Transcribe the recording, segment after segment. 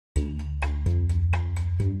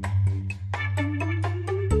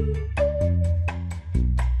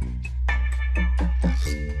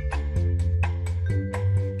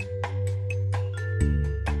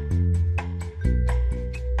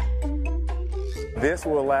This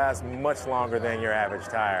will last much longer than your average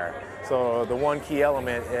tire. So the one key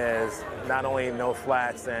element is not only no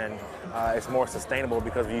flats and it's more sustainable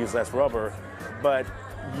because we use less rubber, but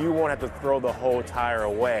you won't have to throw the whole tire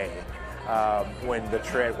away when the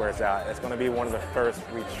tread wears out. It's going to be one of the first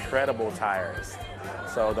retreadable tires.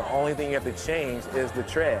 So the only thing you have to change is the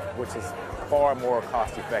tread, which is far more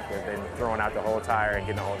cost effective than throwing out the whole tire and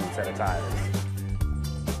getting a whole new set of tires.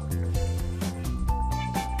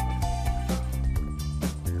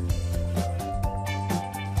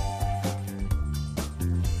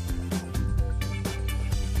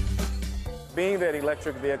 Being that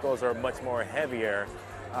electric vehicles are much more heavier,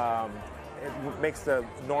 it makes the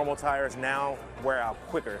normal tires now wear out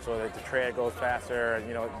quicker, so that the tread goes faster.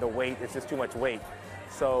 You know, the weight, it's just too much weight.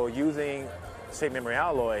 So using shape memory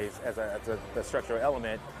alloys as a structural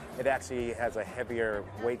element, it actually has a heavier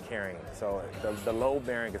weight carrying. So the load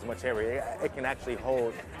bearing is much heavier. It can actually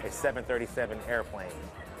hold a 737 airplane.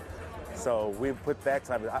 So we put that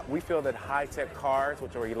type of, we feel that high-tech cars,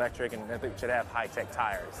 which are electric, and they should have high-tech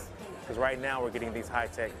tires. Because right now we're getting these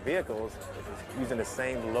high-tech vehicles using the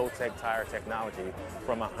same low-tech tire technology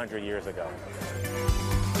from 100 years ago.